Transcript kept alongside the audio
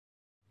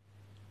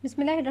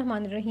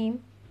Bismillahirrahmanirrahim.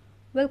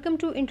 Welcome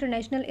to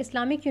International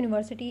Islamic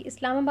University,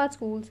 Islamabad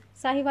Schools,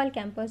 Sahiwal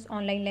Campus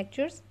online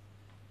lectures.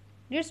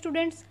 Dear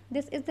students,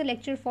 this is the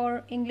lecture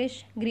for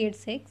English grade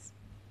 6.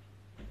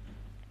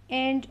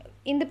 And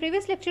in the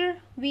previous lecture,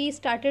 we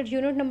started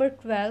unit number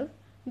 12.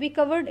 We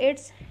covered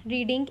its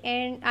reading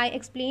and I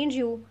explained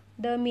you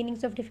the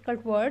meanings of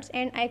difficult words,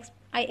 and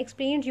I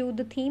explained you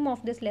the theme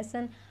of this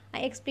lesson.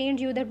 I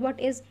explained you that what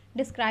is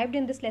described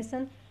in this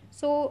lesson.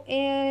 So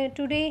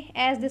today,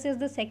 as this is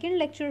the second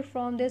lecture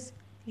from this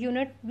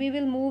unit, we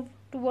will move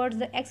towards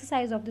the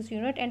exercise of this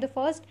unit, and the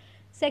first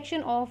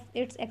section of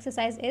its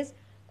exercise is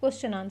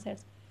question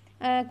answers.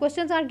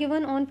 Questions are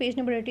given on page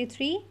number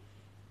 83,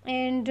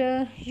 and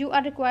you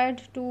are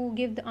required to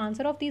give the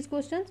answer of these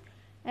questions.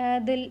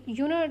 The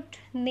unit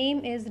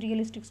name is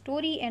realistic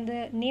story, and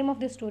the name of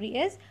this story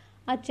is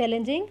a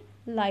challenging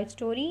life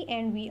story,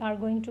 and we are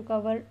going to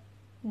cover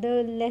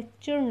the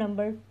lecture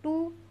number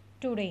 2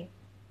 today.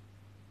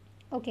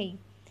 Okay.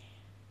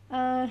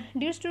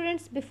 Dear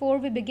students, before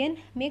we begin,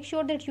 make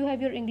sure that you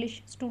have your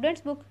English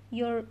students book,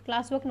 your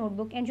classwork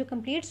notebook, and your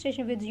complete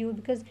station with you,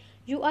 because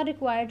you are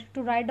required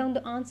to write down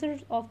the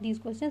answers of these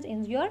questions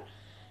in your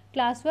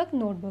classwork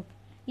notebook.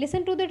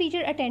 Listen to the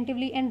teacher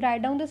attentively and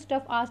write down the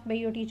stuff asked by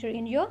your teacher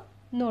in your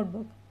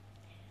notebook.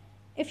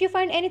 If you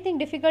find anything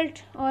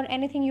difficult or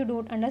anything you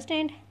don't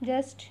understand,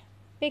 just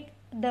pick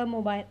the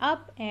mobile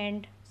up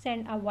and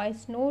send a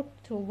voice note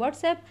through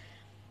WhatsApp.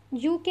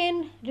 You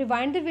can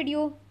rewind the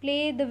video,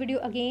 play the video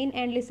again,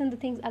 and listen the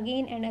things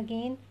again and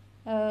again.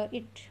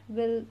 It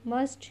will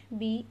must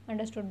be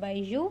understood by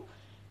you.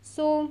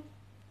 So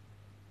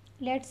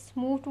let's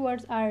move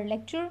towards our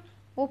lecture.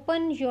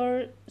 Open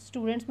your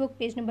students book,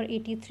 page number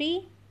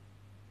 83.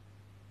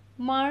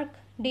 Mark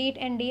date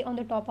and day on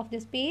the top of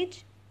this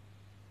page.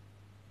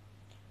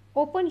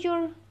 Open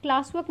your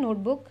classwork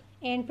notebook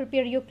and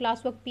prepare your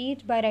classwork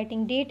page by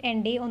writing date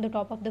and day on the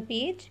top of the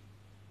page.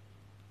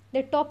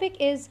 The topic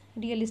is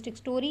realistic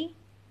story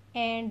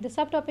and the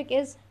subtopic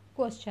is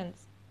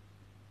questions.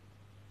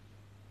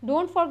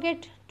 Don't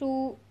forget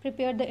to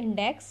prepare the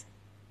index.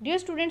 Dear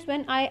students,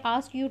 when I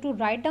ask you to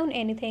write down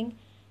anything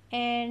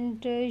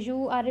and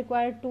you are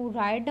required to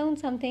write down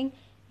something,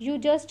 you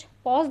just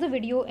pause the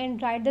video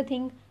and write the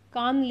thing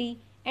calmly,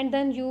 and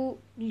then you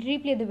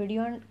replay the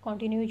video and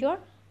continue your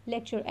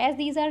lecture. As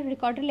these are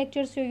recorded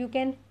lectures, so you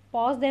can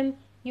pause them,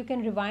 you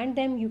can rewind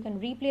them, you can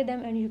replay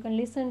them, and you can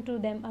listen to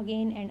them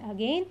again and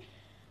again.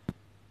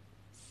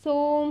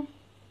 So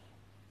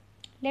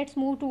let's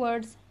move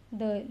towards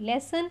the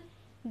lesson,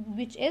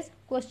 which is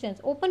questions.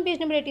 Open page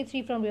number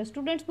 83 from your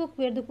students book,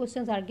 where the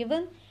questions are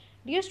given.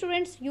 Dear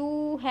students,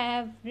 you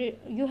have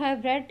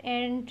read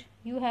and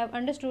you have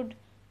understood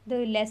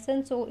the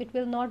lesson, so it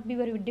will not be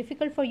very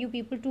difficult for you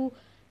people to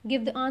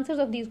give the answers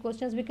of these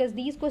questions, because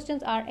these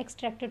questions are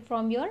extracted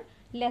from your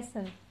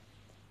lesson.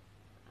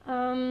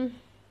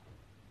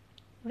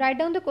 Write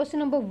down the question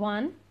number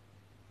 1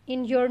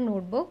 in your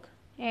notebook,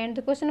 and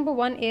the question number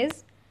 1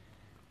 is,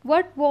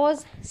 what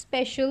was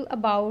special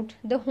about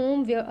the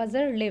home where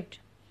Azhar lived?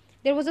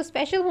 There was a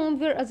special home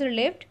where Azhar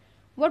lived.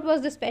 What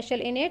was the special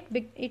in it?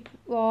 It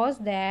was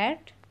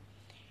that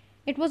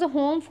it was a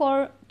home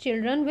for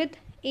children with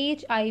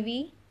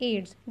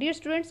HIV/AIDS. Dear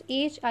students,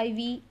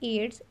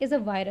 HIV/AIDS is a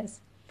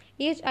virus.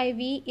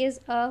 HIV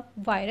is a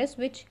virus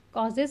which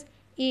causes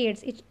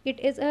AIDS. It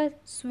is a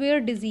severe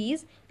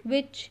disease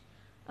which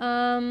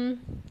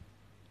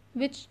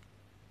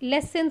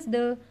lessens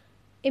the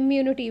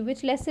immunity,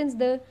 which lessens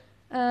the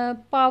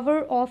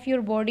power of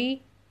your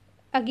body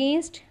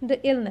against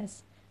the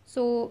illness.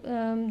 So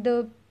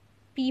the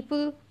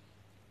people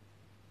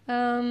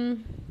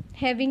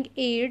having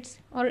AIDS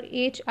or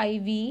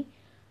HIV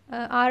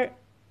are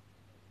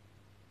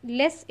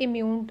less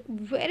immune,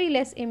 very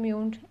less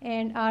immune,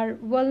 and are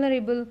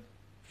vulnerable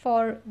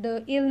for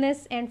the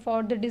illness and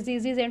for the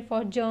diseases and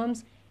for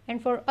germs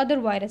and for other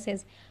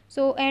viruses.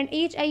 So, and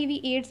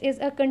HIV/AIDS is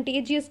a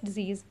contagious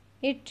disease.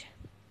 It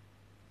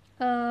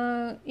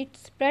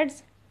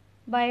spreads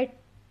by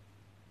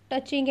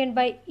touching and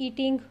by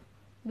eating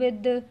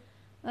with the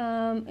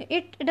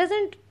it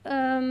doesn't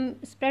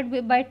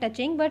spread by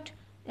touching, but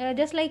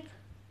just like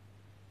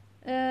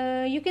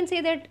you can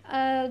say that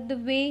the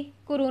way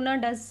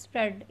corona does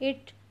spread,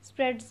 it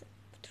spreads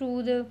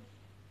through the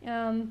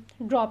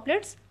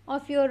droplets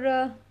of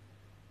your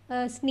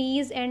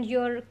sneeze and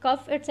your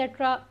cough,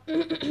 etc.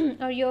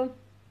 or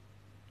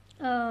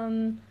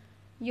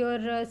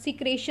your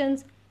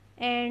secretions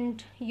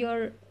and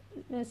your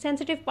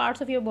sensitive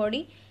parts of your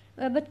body.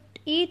 But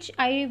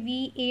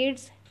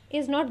HIV/AIDS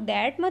is not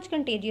that much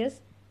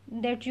contagious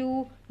that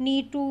you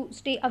need to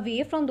stay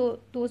away from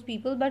those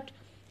people, but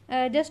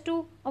just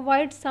to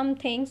avoid some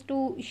things,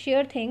 to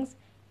share things,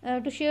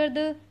 to share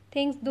the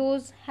things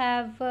those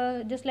have,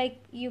 just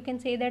like you can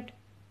say that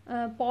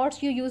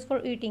pots you use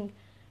for eating,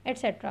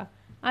 etc.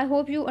 I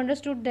hope you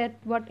understood that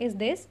what is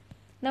this.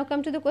 Now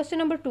come to the question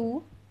number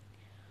 2.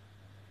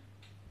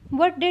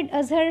 What did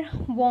Azhar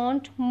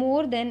want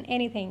more than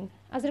anything?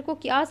 Azhar को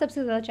क्या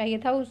सबसे ज़्यादा चाहिए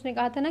था? उसने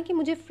कहा था ना कि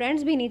मुझे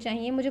फ्रेंड्स भी नहीं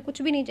चाहिए, मुझे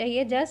कुछ भी नहीं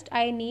चाहिए, just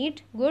I need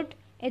good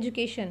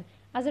education.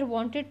 Azhar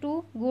wanted to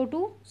go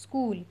to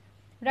school.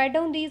 Write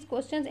down these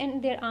questions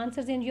and their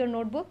answers in your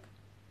notebook.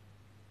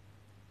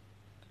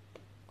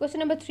 Question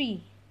number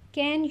 3.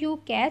 Can you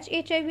catch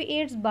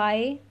HIV/AIDS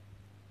by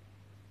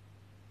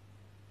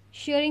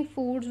sharing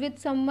foods with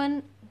someone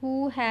who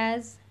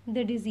has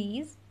the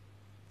disease?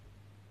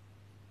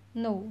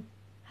 No.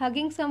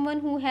 Hugging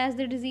someone who has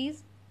the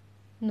disease?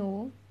 No.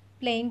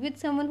 Playing with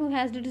someone who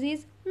has the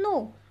disease? No.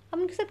 आप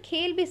उनके साथ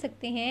खेल भी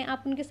सकते हैं,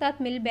 आप उनके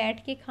साथ मिल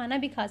बैठ के खाना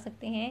भी खा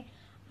सकते हैं,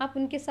 आप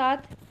उनके साथ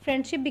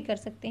फ्रेंडशिप भी कर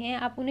सकते हैं,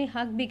 आप उन्हें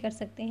हग भी कर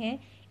सकते हैं.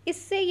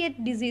 इससे ये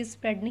डिजीज़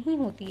स्प्रेड नहीं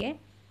होती है.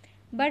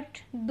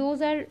 But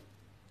those are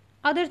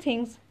other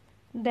things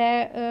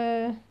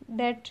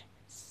that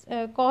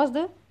cause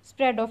the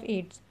spread of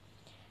AIDS.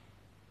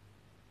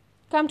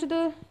 Come to the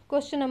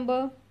question number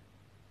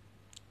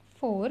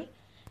 4.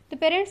 The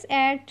parents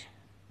at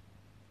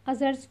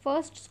Azhar's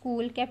first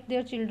school kept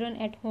their children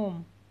at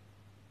home,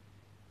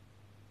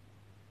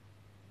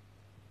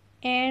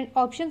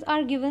 and options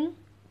are given.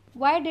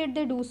 Why did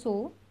they do so?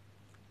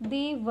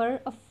 They were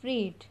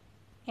afraid.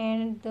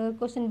 And the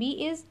question B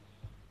is,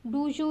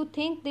 do you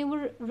think they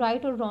were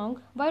right or wrong?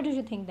 Why do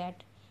you think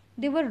that?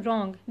 They were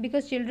wrong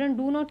because children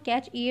do not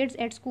catch AIDS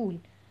at school.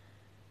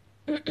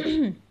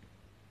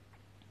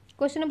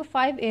 Question number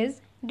 5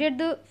 is, did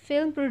the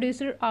film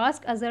producer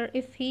ask Azhar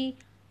if he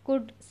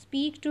could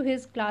speak to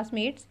his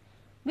classmates?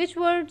 Which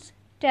words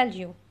tell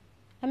you?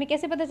 हमें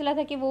कैसे पता चला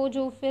था कि वो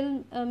जो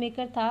film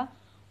maker था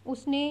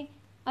उसने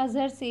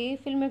अज़हर से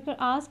film maker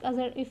ask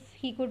Azhar if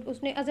he could,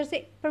 उसने अज़हर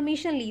से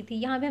परमिशन ली थी.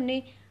 यहाँ पे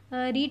हमने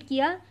रीड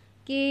किया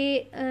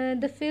कि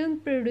the film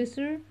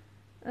producer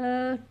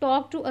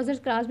talk to Azhar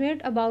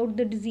classmate about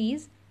the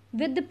disease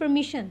with the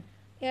permission.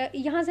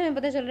 यहाँ से हमें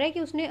पता चल रहा है कि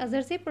उसने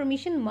अज़हर से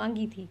परमिशन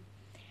मांगी थी.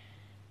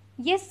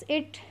 Yes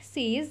it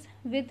says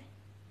with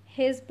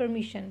his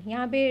permission.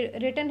 यहाँ पे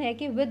रिटन है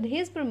कि with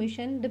his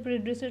permission the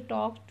producer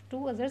talk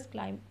to अज़हर्स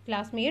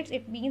classmates.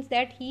 It means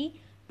that he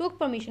took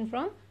permission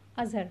from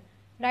Azhar.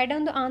 Write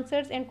down the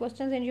answers and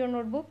questions in your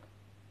notebook.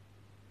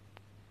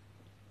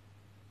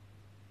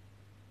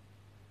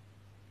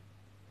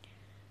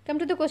 Come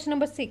to the question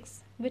number 6,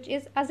 which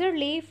is, Azhar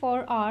lay for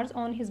hours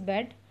on his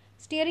bed,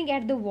 staring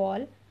at the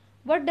wall.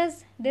 What does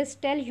this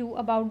tell you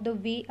about the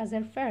way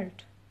Azhar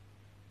felt?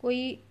 कोई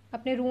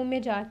अपने room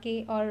में जाके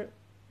और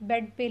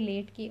bed पे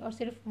late के और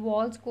सिर्फ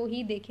walls को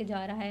ही देखे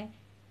जा रहा है.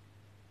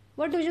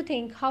 What do you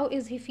think? How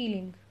is he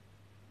feeling?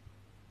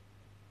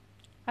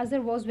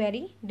 Azhar was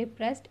very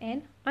depressed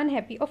and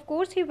unhappy. Of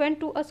course, he went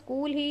to a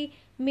school, he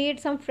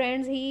made some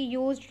friends, he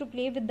used to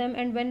play with them,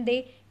 and when they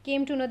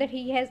came to know that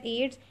he has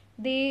AIDS,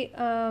 they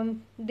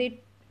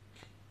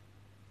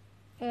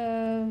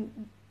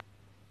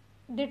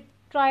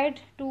tried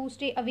to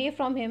stay away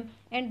from him,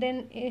 and then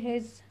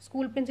his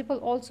school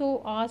principal also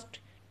asked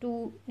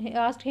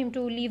him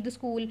to leave the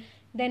school.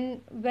 Then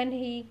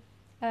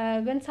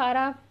when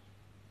Sarah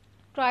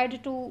tried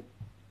to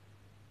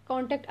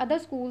contact other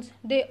schools,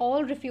 they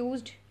all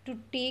refused to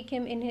take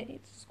him in his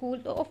school.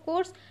 So of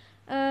course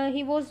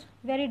he was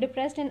very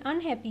depressed and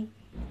unhappy.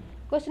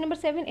 Question number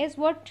 7 is,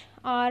 what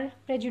are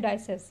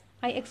prejudices?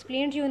 I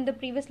explained you in the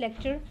previous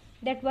lecture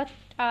that what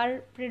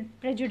are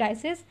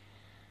prejudices.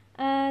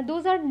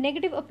 Those are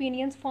negative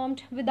opinions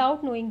formed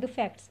without knowing the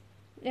facts.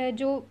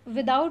 जो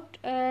without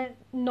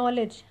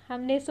knowledge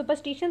हमने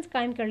superstitions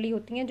कायम कर ली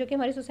होती हैं, जो कि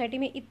हमारी society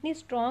में इतनी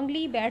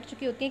स्ट्रांगली बैठ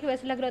चुकी होती हैं कि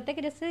वैसे लग रहा होता है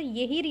कि जैसे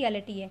यही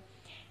रियलिटी है.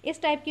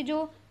 इस टाइप की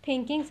जो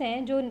थिंकिंग्स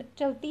हैं जो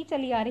चलती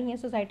चली आ रही हैं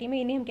सोसाइटी में,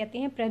 इन्हें हम कहते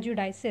हैं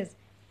प्रेजुडाइसेस.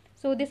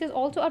 So this is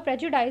also a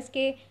prejudice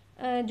के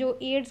जो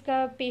एड्स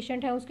का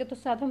पेशेंट है उसके तो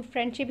साथ हम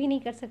फ्रेंडशिप ही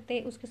नहीं कर सकते,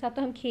 उसके साथ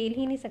तो हम खेल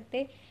ही नहीं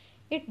सकते.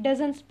 It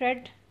doesn't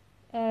spread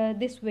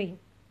this way.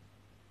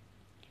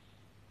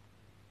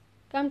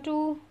 Come to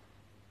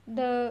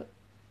the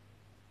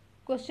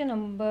question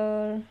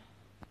number.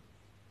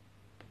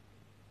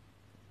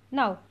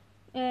 Now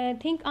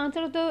think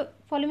answer of the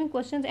following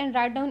questions and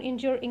write down in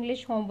your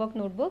English homework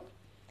notebook.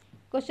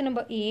 Question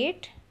number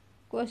 8,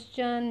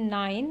 question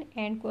 9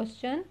 and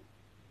question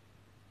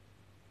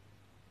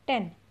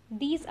 10.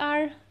 These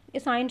are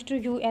assigned to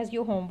you as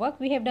your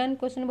homework. We have done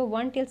question number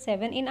 1 till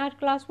 7 in our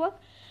classwork.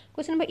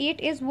 Question number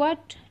 8 is,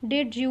 what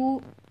did you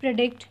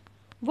predict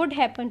would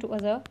happen to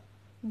Azhar?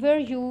 Were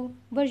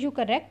you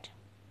correct?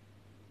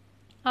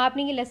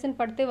 आपने ये lesson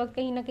पढ़ते वक्त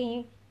कहीं ना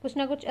कहीं कुछ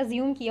ना कुछ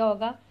अज्यूम किया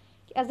होगा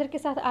कि अज़हर के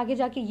साथ आगे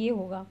जाके ये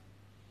होगा.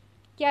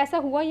 क्या ऐसा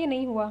हुआ या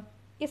नहीं हुआ,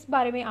 इस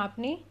बारे में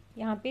आपने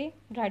यहाँ पे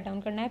राइट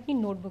डाउन करना है अपनी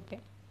नोटबुक पे.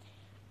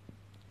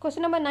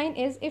 Question number 9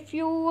 is, if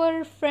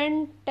your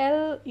friend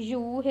tell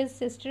you his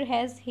sister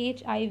has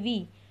HIV,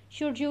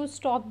 should you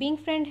stop being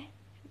friend,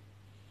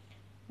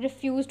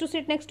 refuse to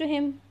sit next to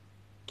him,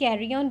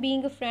 carry on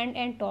being a friend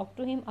and talk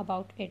to him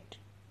about it?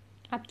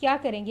 आप क्या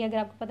करेंगे अगर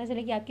आपको पता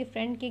चले कि आपके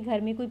friend के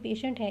घर में कोई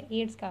पेशेंट है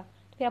एड्स का,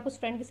 तो फिर आप उस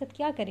फ्रेंड के साथ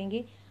क्या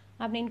करेंगे?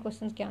 आपने इन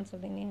क्वेश्चंस के आंसर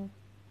देंगे हैं.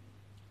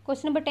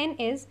 Question number 10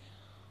 is,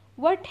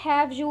 what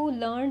have you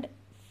learned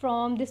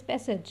from this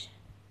passage?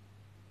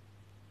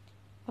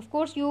 Of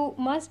course, you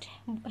must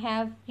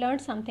have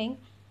learned something.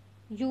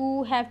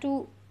 You have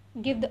to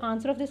give the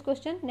answer of this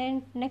question.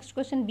 Then next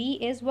question B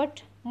is,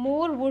 what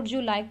more would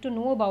you like to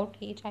know about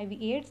HIV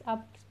AIDS?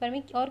 आप इस बारे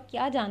में और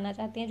क्या जानना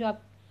चाहते हैं जो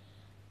आप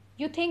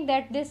you think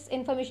that this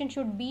information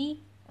should be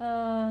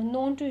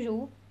known to you?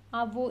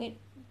 आप वो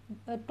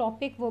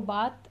टॉपिक वो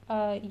बात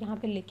यहाँ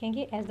पे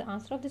लिखेंगे as the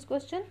answer of this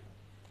question.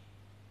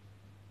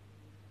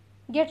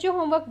 Get your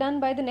homework done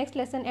by the next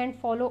lesson and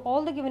follow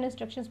all the given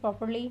instructions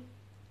properly.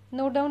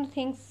 Note down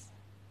things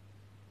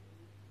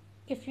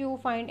if you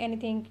find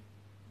anything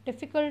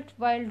difficult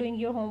while doing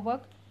your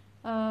homework.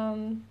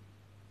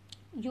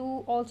 You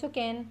also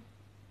can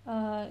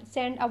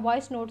send a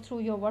voice note through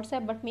your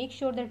WhatsApp, but make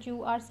sure that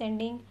you are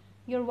sending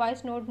your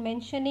voice note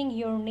mentioning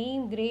your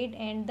name, grade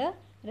and the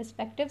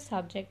respective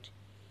subject.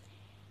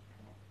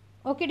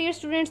 Okay dear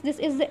students, this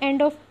is the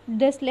end of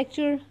this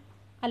lecture.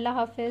 Allah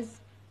Hafiz.